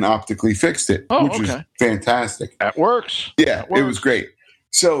and optically fixed it, which was fantastic. That works. Yeah, it was great.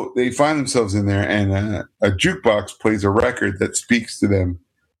 So they find themselves in there, and a jukebox plays a record that speaks to them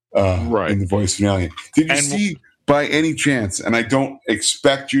in the voice of an alien. Did you see, by any chance, and I don't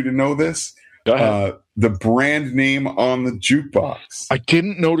expect you to know this, the brand name on the jukebox? I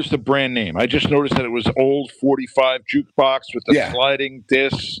didn't notice the brand name. I just noticed that it was old 45 jukebox with the sliding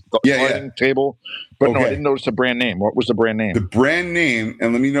disc, sliding table. But no, I didn't notice the brand name. What was the brand name? The brand name,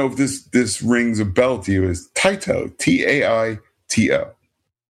 and let me know if this rings a bell to you, is Taito. Taito.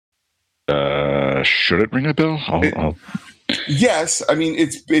 Should it ring a bell? I'll... Yes. I mean,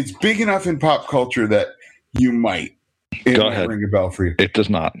 it's big enough in pop culture that you might. It Go might ahead. Ring a bell for you. It does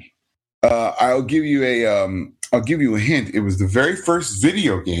not. I'll give you a hint. It was the very first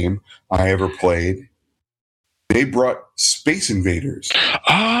video game I ever played. They brought Space Invaders. Look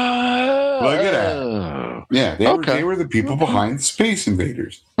at that. Yeah, they were the people behind Space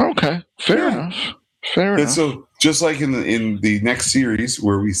Invaders. Okay, fair enough. Fair enough. So just like in the next series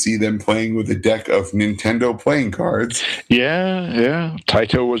where we see them playing with a deck of Nintendo playing cards. Yeah.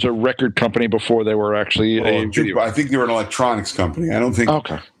 Taito was a record company before they were actually a video. I think they were an electronics company. I don't think.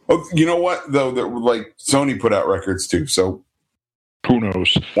 Okay. Oh, you know what though? That like Sony put out records too. So who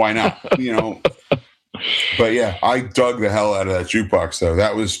knows? Why not? But yeah, I dug the hell out of that jukebox though.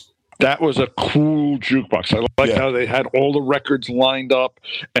 That was a cool jukebox. I like how they had all the records lined up,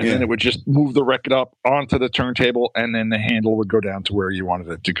 and then it would just move the record up onto the turntable, and then the handle would go down to where you wanted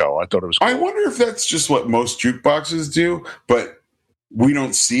it to go. I thought it was cool. I wonder if that's just what most jukeboxes do, but we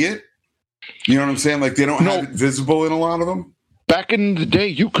don't see it. You know what I'm saying? Like they don't have it visible in a lot of them. Back in the day,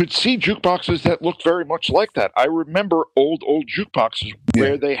 you could see jukeboxes that looked very much like that. I remember old jukeboxes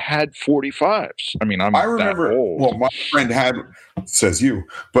where they had 45s. I mean, I remember that old. Well, my friend had, says you,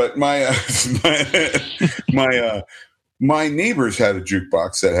 but my neighbors had a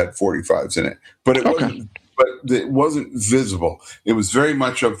jukebox that had 45s in it, but it wasn't visible. It was very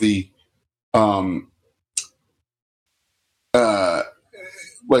much of the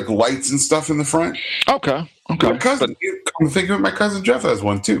like lights and stuff in the front. Okay. My cousin, I'm thinking of my cousin Jeff has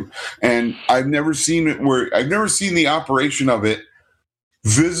one too, and I've never seen the operation of it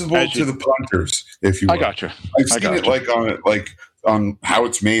visible to the punters. If you will. I got you. I've seen it like on How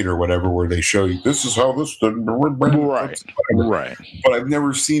It's Made or whatever, where they show you this is how this right. But I've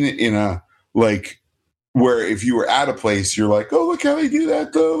never seen it in a like where if you were at a place, you're like, oh, look how they do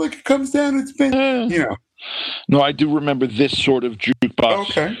that though. Like it comes down, it's been No, I do remember this sort of jukebox.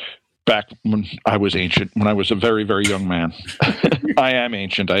 Okay. Back when I was ancient, when I was a very, very young man. I am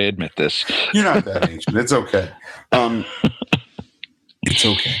ancient. I admit this. You're not that ancient. It's okay. It's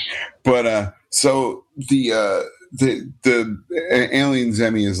okay. But so the alien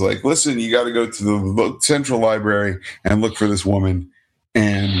Zemi is like, listen, you got to go to the central library and look for this woman.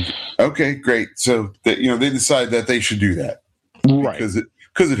 And okay, great. So that they decide that they should do that, right?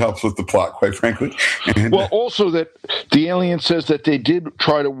 Because it helps with the plot, quite frankly. And, also that the alien says that they did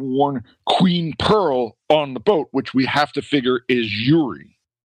try to warn Queen Pearl on the boat, which we have to figure is Yuri.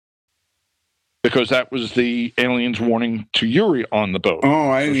 Because that was the alien's warning to Yuri on the boat.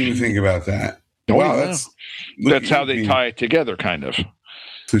 Oh, I didn't even think about that. Wow, that's how they tie it together, kind of.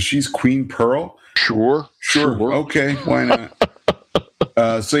 So she's Queen Pearl? Sure. Okay, why not?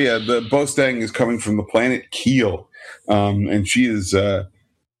 So yeah, the Bostang is coming from the planet Keel. And she's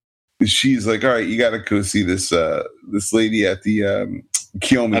like, all right, you got to go see this lady at the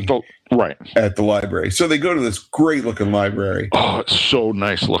Kiyomi at the library. So they go to this great looking library. Oh, it's so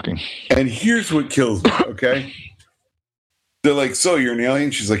nice looking. And here's what kills me. Okay, they're like, so you're an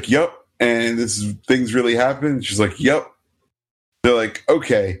alien? She's like, yep. And things really happen. She's like, yep. They're like,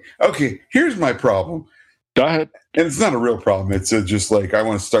 okay. Here's my problem. Go ahead. And it's not a real problem. It's just like, I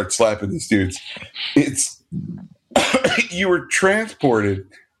want to start slapping these dudes. It's you were transported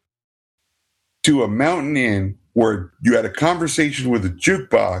to a mountain inn where you had a conversation with a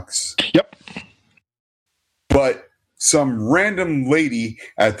jukebox. Yep. But some random lady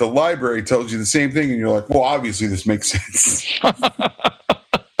at the library tells you the same thing, and you're like, well, obviously this makes sense.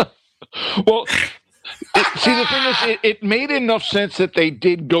 Well, see, the thing is, it made enough sense that they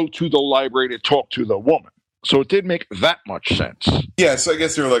did go to the library to talk to the woman. So it did make that much sense. Yeah, so I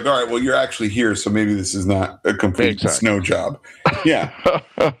guess they were like, all right, well, you're actually here, so maybe this is not a complete snow job. Yeah.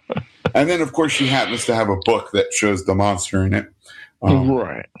 And then, of course, she happens to have a book that shows the monster in it.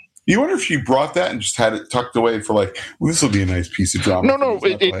 Right. You wonder if she brought that and just had it tucked away for like, well, this will be a nice piece of drama. No,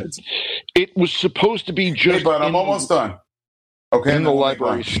 it was supposed to be just. Hey, but I'm almost done. Okay. In the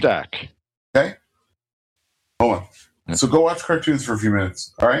library stack. Okay. Hold on. Yeah. So go watch cartoons for a few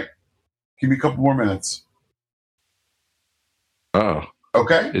minutes. All right. Give me a couple more minutes. Oh.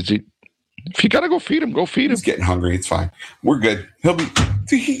 Okay. Is he? If you gotta go feed him, go feed him. He's getting hungry. It's fine. We're good.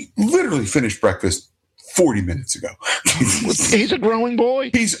 He literally finished breakfast 40 minutes ago. He's a growing boy.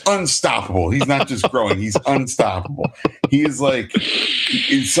 He's unstoppable. He's not just growing. He's unstoppable. He is like,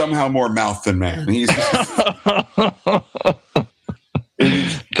 he's somehow more mouth than man. He's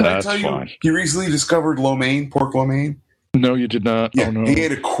That's fine. He recently discovered lo mein, pork lo mein. No, you did not. Yeah, oh, no. He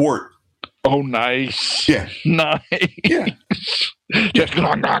ate a quart. Oh, nice. Yeah. Nice. Yeah. Just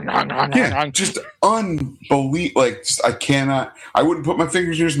just unbelievable. Like, I wouldn't put my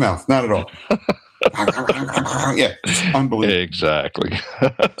fingers in his mouth. Not at all. Yeah, just unbelievable. Exactly.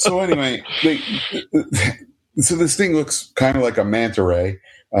 So anyway, so this thing looks kind of like a manta ray.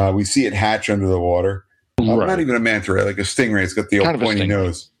 We see it hatch under the water. Right. Not even a manta ray, like a stingray. It's got the old pointy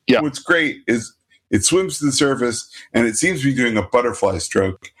nose. Yeah. What's great is it swims to the surface, and it seems to be doing a butterfly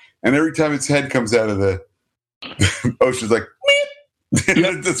stroke. And every time its head comes out of the ocean's like, meep.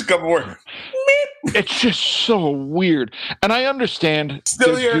 And it's a couple more. Meep. It's just so weird. And I understand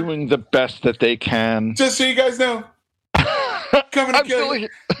Still they're here. Doing the best that they can. Just so you guys know. Coming to kill you.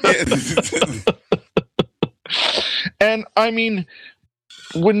 And I mean,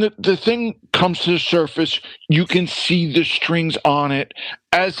 when the thing comes to the surface, you can see the strings on it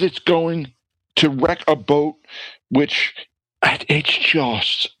as it's going to wreck a boat, which it's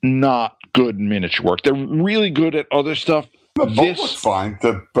just not good miniature work. They're really good at other stuff. The boat was fine.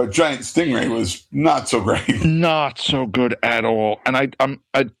 The giant stingray was not so great. Not so good at all. And I'm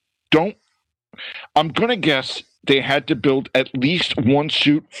going to guess they had to build at least one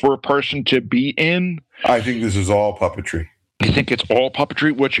suit for a person to be in. I think this is all puppetry. You think it's all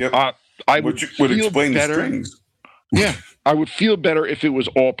puppetry? Which yep. I would explain better. The strings. Yeah, I would feel better if it was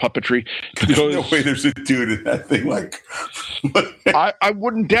all puppetry. Because there's no way there's a dude in that thing. Like, I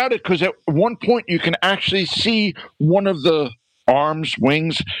wouldn't doubt it, because at one point you can actually see one of the arms,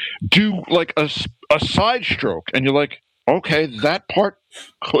 wings, do like a side stroke, and you're like, okay, that part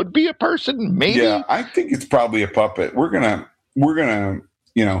could be a person, maybe. Yeah, I think it's probably a puppet. We're gonna,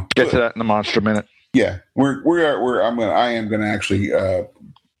 get to that in the monster minute. Yeah, I am gonna actually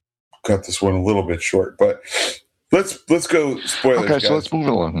cut this one a little bit short, but let's go spoilers. Okay, guys. so let's move it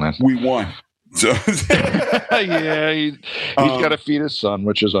along then. We won. So yeah, he's got to feed his son,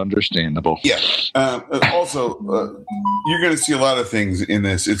 which is understandable. Yeah. Also, you're going to see a lot of things in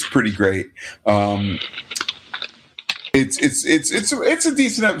this. It's pretty great. It's a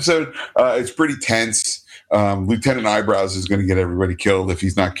decent episode. It's pretty tense. Lieutenant Eyebrows is going to get everybody killed if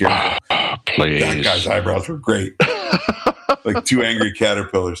he's not careful. Please. That guy's eyebrows were great, like two angry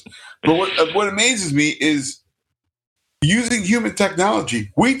caterpillars. But what amazes me is, using human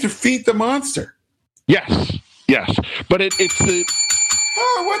technology, we defeat the monster. Yes, but it's the.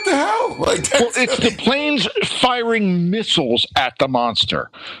 Oh, what the hell? It's the planes firing missiles at the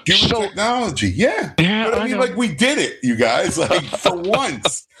monster. Human technology, yeah. But I mean, like, we did it, you guys. Like, for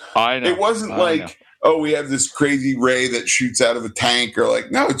once, I know. It wasn't we have this crazy ray that shoots out of a tank, or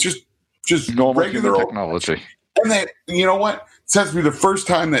like, no, it's just normal regular technology. And then, you know what? This has to be the first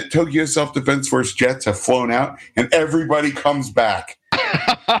time that Tokyo Self-Defense Force jets have flown out and everybody comes back.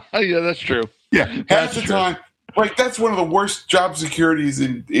 Yeah, that's true. Yeah, half the time. Like, that's one of the worst job securities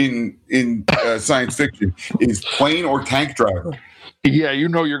in science fiction is plane or tank driver. Yeah, you're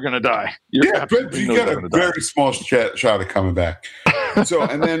going to die. But you got a very small shot of coming back. So,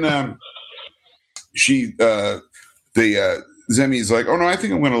 and then Zemi's like, oh no, I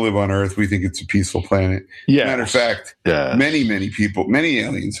think I'm going to live on Earth. We think it's a peaceful planet. Yeah. Matter of fact, many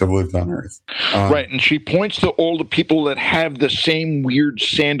aliens have lived on Earth. Right, and she points to all the people that have the same weird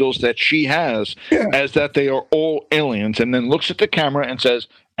sandals that she has, as that they are all aliens, and then looks at the camera and says,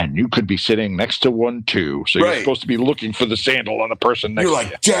 and you could be sitting next to one too. So you're supposed to be looking for the sandal on the person next to you.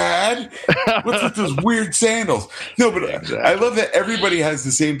 You're like, Dad, what's with those weird sandals? No, but exactly. I love that everybody has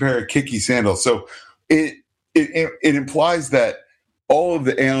the same pair of kicky sandals. So it implies that all of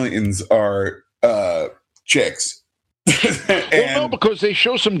the aliens are chicks. Well, no, because they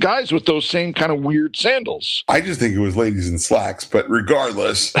show some guys with those same kind of weird sandals. I just think it was ladies in slacks, but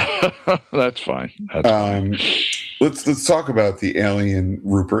regardless, that's fine. That's fine. Let's talk about the alien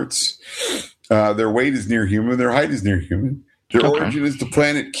Ruperts. Their weight is near human. Their height is near human. Their origin is the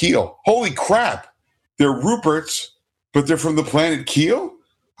planet Keel. Holy crap! They're Ruperts, but they're from the planet Keel.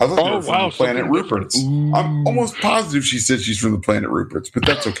 I thought they were from the planet Ruperts. I'm almost positive she said she's from the planet Ruperts, but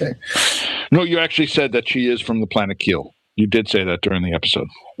that's okay. No, you actually said that she is from the planet Keel. You did say that during the episode.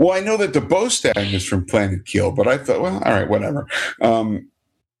 Well, I know that the Bostang is from planet Keel, but I thought, well, all right, whatever. The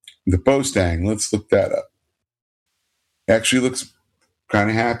Bostang, let's look that up. Actually looks kind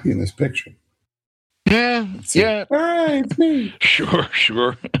of happy in this picture. Yeah. All right, it's me.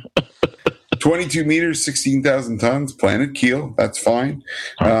 Sure. 22 meters, 16,000 tons, planet Keel. That's fine.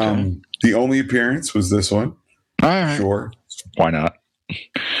 Okay. The only appearance was this one. All right. Sure. Why not?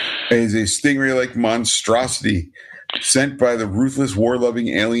 Is a stingray-like monstrosity sent by the ruthless, war-loving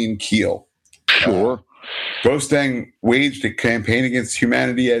alien Keel. Sure. Bostang waged a campaign against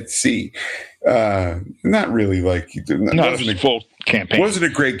humanity at sea. Not really like... Not a full campaign. It wasn't a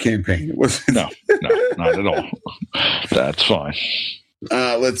great campaign. It wasn't. No, not at all. That's fine.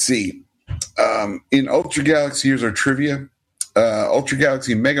 Let's see. In Ultra Galaxy, here's our trivia. Ultra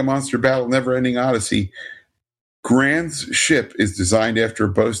Galaxy Mega Monster Battle Never Ending Odyssey. Grant's ship is designed after a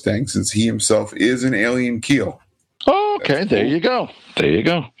Bostang since he himself is an alien Keel. Oh, okay. There you go.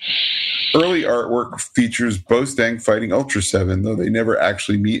 Early artwork features Bostang fighting Ultra 7, though they never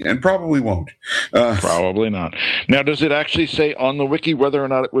actually meet and probably won't. Probably not. Now, does it actually say on the wiki whether or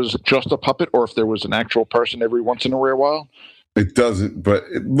not it was just a puppet or if there was an actual person every once in a rare while? It doesn't, but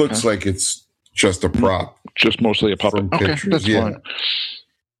it looks like it's just a prop. Just mostly a puppet. Okay, that's fine.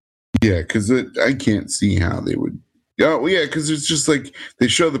 Yeah, because I can't see how they would. Oh, yeah, because it's just like they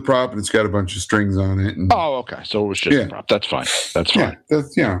show the prop and it's got a bunch of strings on it. And, okay. So it was just a prop. That's fine.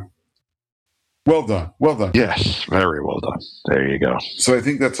 Yeah. Well done. Yes, very well done. There you go. So I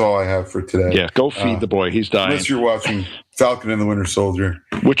think that's all I have for today. Yeah, go feed the boy. He's dying. Unless you're watching Falcon and the Winter Soldier.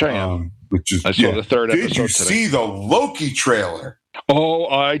 Which I am. I saw the third episode today. Did you see the Loki trailer? Oh,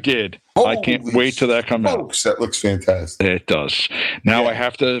 I did. I can't wait till that comes out. That looks fantastic. It does. Now I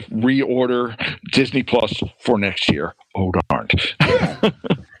have to reorder Disney Plus for next year. Oh, darn.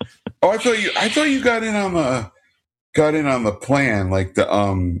 Oh, I thought you got in on the plan, like the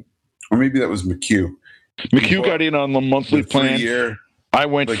or maybe that was McHugh. McHugh got in on the monthly plan. 3-year. I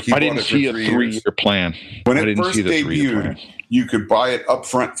didn't see a 3-year plan. When it first debuted, you could buy it up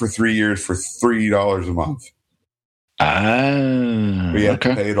front for 3 years for $3 a month. We had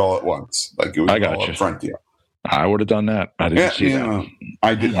to pay it all at once. Like it was an all up front deal. I would have done that. I didn't see that.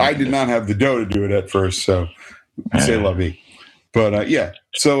 I did not have the dough to do it at first, so say la vie. But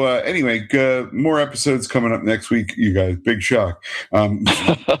so anyway, more episodes coming up next week, you guys. Big shock.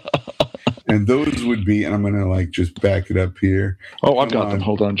 And those would be, and I'm going to just back it up here. Oh, I've got them.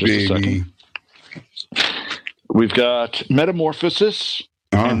 Hold on just a second. We've got Metamorphosis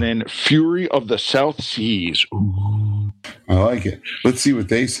and then Fury of the South Seas. Ooh. I like it. Let's see what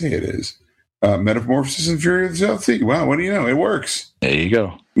they say it is. Metamorphosis and Fury of the South Sea. Wow, what do you know? It works. There you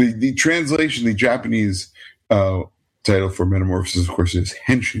go. The translation, the Japanese title for Metamorphosis, of course, is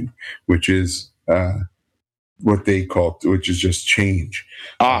Henshin, which is what they call, which is just change.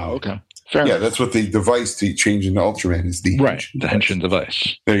 Okay. Fair enough. That's what the device to change into Ultraman is. The Henshin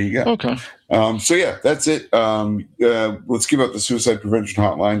device. There you go. Okay. So that's it. Let's give out the suicide prevention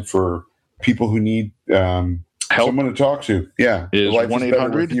hotline for people who need help. Someone to talk to. Yeah. Is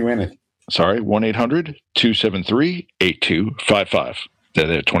 1-800 you in it. Sorry, 1-800-273-8255. They're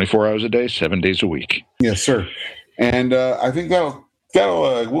there 24 hours a day, 7 days a week. Yes, sir. And I think that'll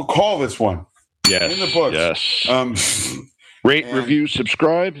we'll call this one. Yes. In the books. Yes. Rate, review,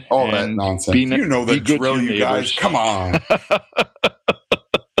 subscribe. All that nonsense. You know the drill, you guys. Come on.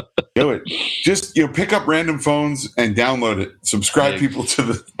 Do it. Just pick up random phones and download it. Subscribe people to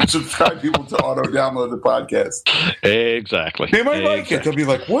auto download the podcast. Exactly. They might like it. They'll be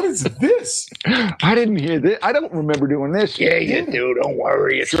like, "What is this? I didn't hear this. I don't remember doing this." Yeah, you do. Don't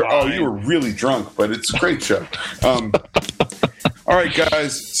worry. It's fine. Oh, you were really drunk, but it's a great show. All right,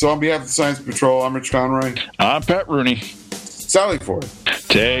 guys. So on behalf of the Science Patrol, I'm Rich Conroy. I'm Pat Rooney. Sally Ford.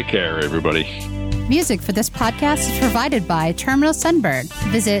 Take care, everybody. Music for this podcast is provided by Terminal Sunburn.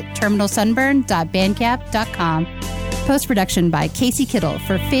 Visit terminalsunburn.bandcamp.com. Post-production by Casey Kittle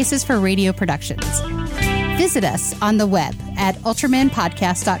for Faces for Radio Productions. Visit us on the web at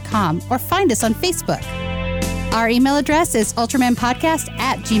ultramanpodcast.com or find us on Facebook. Our email address is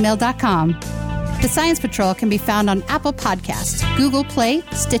ultramanpodcast@gmail.com. The Science Patrol can be found on Apple Podcasts, Google Play,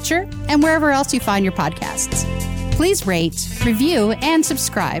 Stitcher, and wherever else you find your podcasts. Please rate, review, and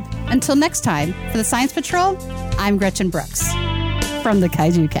subscribe. Until next time, for the Science Patrol, I'm Gretchen Brooks from the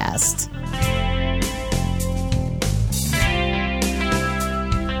Kaiju Cast.